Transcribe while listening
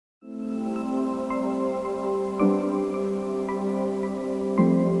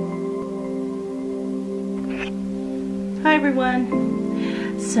Hi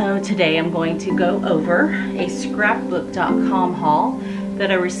everyone. So today I'm going to go over a scrapbook.com haul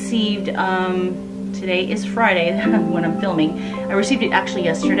that I received. Today is Friday when I'm filming. I received it actually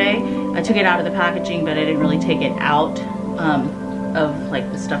yesterday. I took it out of the packaging, but I didn't really take it out of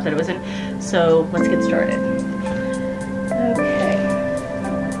like the stuff that it was in. So let's get started. Okay,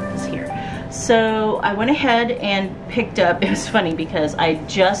 it's here. So I went ahead and picked up, it was funny because I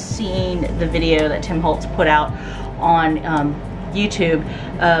just seen the video that Tim Holtz put out on YouTube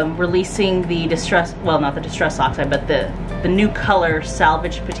releasing the distress, well, not the distress oxide, but the new color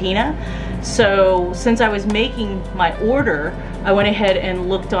salvage patina. So since I was making my order, I went ahead and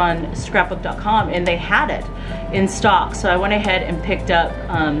looked on scrapbook.com and they had it in stock. So I went ahead and picked up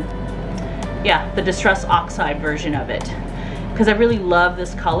yeah, the distress oxide version of it because I really love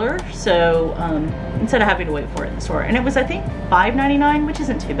this color. So instead of having to wait for it in the store, and it was, I think, $5.99, which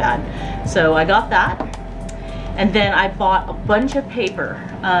isn't too bad. So I got that. And then I bought a bunch of paper,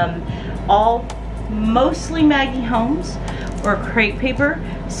 all mostly Maggie Holmes or crepe paper.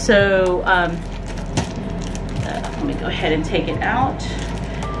 So let me go ahead and take it out.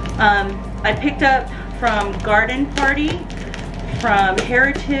 I picked up from Garden Party, from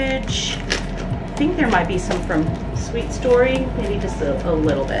Heritage. I think there might be some from Sweet Story, maybe just a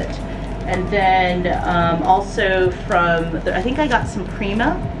little bit. And then also from, I think I got some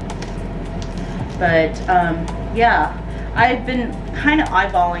Prima. But yeah, I've been kind of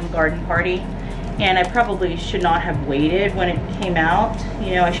eyeballing Garden Party, and I probably should not have waited when it came out.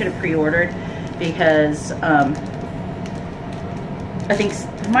 You know, I should have pre-ordered because I think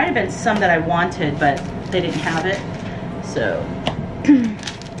there might have been some that I wanted, but they didn't have it. So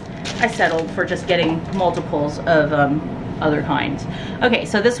I settled for just getting multiples of other kinds. Okay,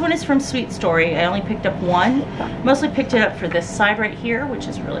 so this one is from Sweet Story. I only picked up one. Mostly picked it up for this side right here, which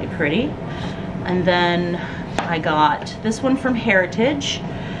is really pretty. And then I got this one from Heritage.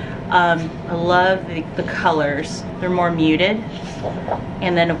 I love the colors. They're more muted.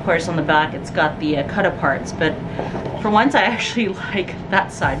 And then of course on the back it's got the cut-aparts, but for once I actually like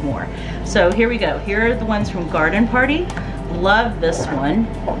that side more. So here we go. Here are the ones from Garden Party. Love this one,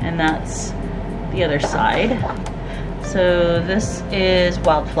 and that's the other side. So this is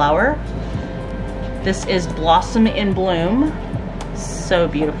Wildflower. This is Blossom in Bloom. So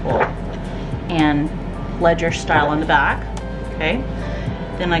beautiful. And ledger style on the back. Okay,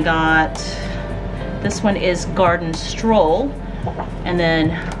 then I got, this one is Garden Stroll, and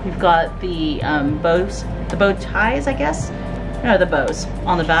then we've got the bows, the bow ties, I guess, no, the bows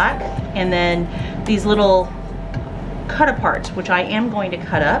on the back, and then these little cut aparts, which I am going to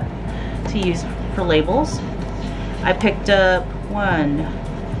cut up to use for labels. I picked up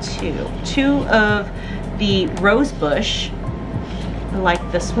two of the rose bush. I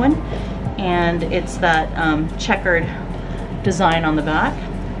like this one. And it's that checkered design on the back.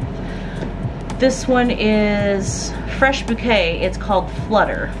 This one is Fresh Bouquet. It's called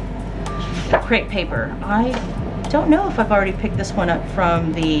Flutter, crepe paper. I don't know if I've already picked this one up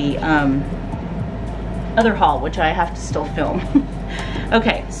from the other haul, which I have to still film.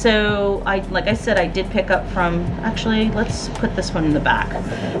 Okay, so like I said, I did pick up from, actually, let's put this one in the back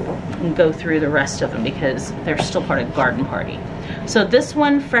and go through the rest of them because they're still part of Garden Party. So this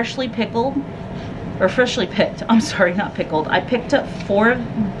one, freshly pickled, or freshly picked, I'm sorry, not pickled. I picked up four,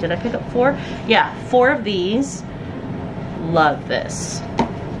 did I pick up four? Yeah, 4 of these. Love this,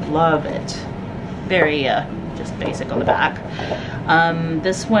 love it. Very just basic on the back.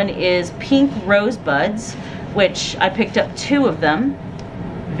 This one is Pink Rosebuds, which I picked up 2 of them.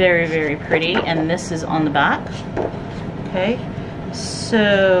 Very, very pretty, and this is on the back. Okay,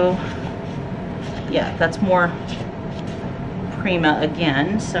 so yeah, that's more Prima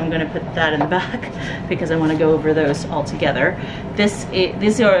again, so I'm going to put that in the back because I want to go over those all together.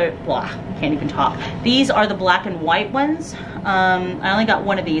 These are, blah, can't even talk. These are the black and white ones. I only got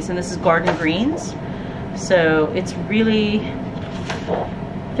one of these, and this is Garden Greens. So it's really,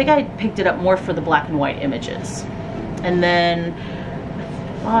 I think I picked it up more for the black and white images. And then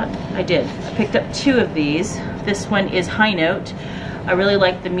I picked up 2 of these. This one is High Note. I really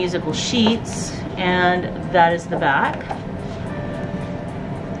like the musical sheets, and that is the back.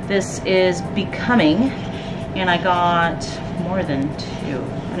 This is Becoming, and I got more than 2.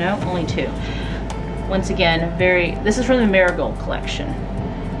 No, only 2. Once again, this is from the Marigold collection.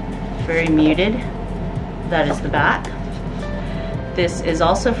 Very muted. That is the back. This is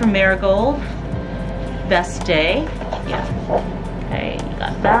also from Marigold. Best Day. Yeah. Okay, you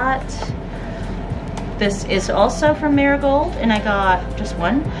got that. This is also from Marigold, and I got just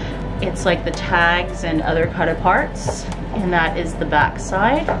one. It's like the tags and other cut aparts, and that is the back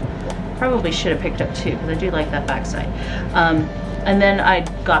side. Probably should have picked up 2 because I do like that backside. And then I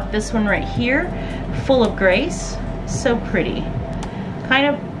got this one right here, Full of Grace. So pretty. Kind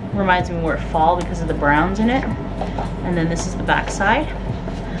of reminds me more of fall because of the browns in it. And then this is the backside.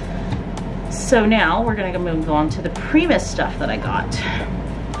 So now we're gonna move on to the Prima stuff that I got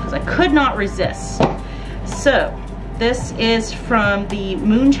because I could not resist. So this is from the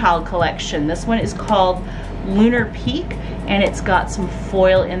Moonchild collection. This one is called Lunar Peak, and it's got some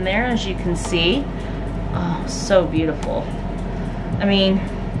foil in there, as you can see. Oh, so beautiful. I mean,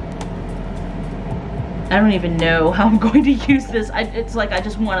 I don't even know how I'm going to use this. It's like I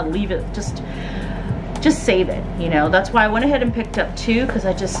just want to leave it, just save it, you know. That's why I went ahead and picked up 2 because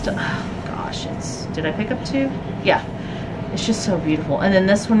I just, oh gosh, did I pick up 2? Yeah. It's just so beautiful. And then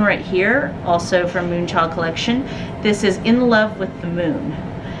this one right here, also from Moonchild collection. This is In Love with the Moon.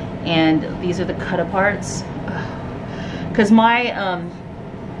 And these are the cut aparts. Because my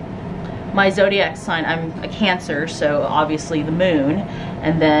my zodiac sign, I'm a Cancer, so obviously the moon.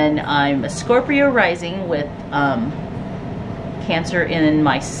 And then I'm a Scorpio rising with Cancer in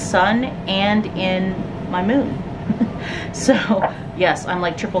my sun and in my moon. So yes, I'm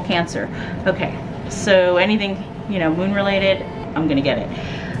like triple Cancer. Okay, so anything, you know, moon related, I'm gonna get it.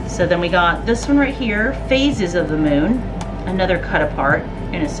 So then we got this one right here, Phases of the Moon, another cut apart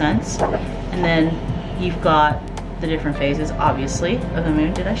in a sense. And then you've got the different phases, obviously, of the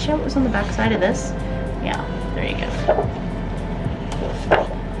moon. Did I show what was on the back side of this? Yeah, there you go.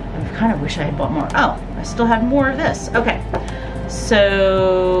 I kind of wish I had bought more. Oh, I still have more of this. Okay,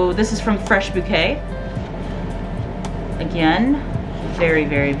 so this is from Fresh Bouquet. Again, very,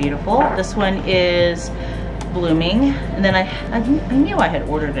 very beautiful. This one is Blooming, and then I knew I had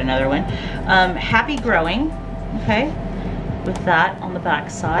ordered another one. Happy Growing, okay, with that on the back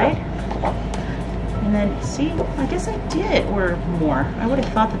side. And then, see, I guess I did order more. I would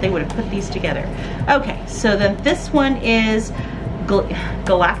have thought that they would have put these together. Okay, so then this one is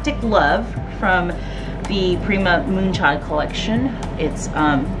Galactic Love from the Prima Moonchild collection. It's,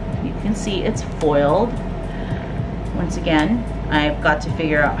 you can see it's foiled. Once again, I've got to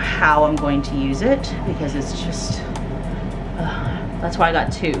figure out how I'm going to use it because it's just, that's why I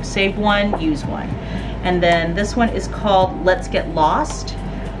got 2. Save 1, use 1. And then this one is called Let's Get Lost.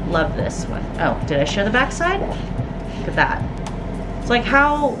 Love this one. Oh, did I show the back side? Look at that. It's like,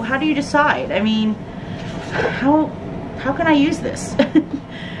 how do you decide? I mean, how can I use this?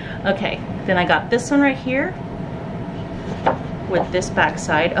 Okay, then I got this one right here with this back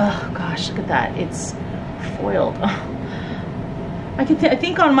side. Oh gosh, look at that. It's foiled. Oh. I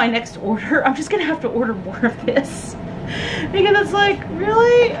think on my next order, I'm just gonna have to order more of this. Because it's like,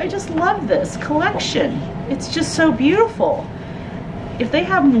 really? I just love this collection. It's just so beautiful. If they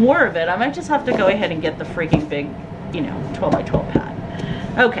have more of it, I might just have to go ahead and get the freaking big, you know, 12 by 12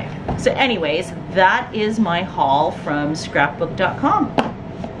 pad. Okay, so anyways, that is my haul from scrapbook.com.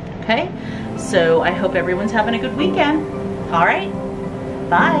 Okay, so I hope everyone's having a good weekend. All right,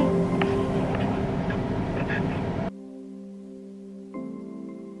 bye.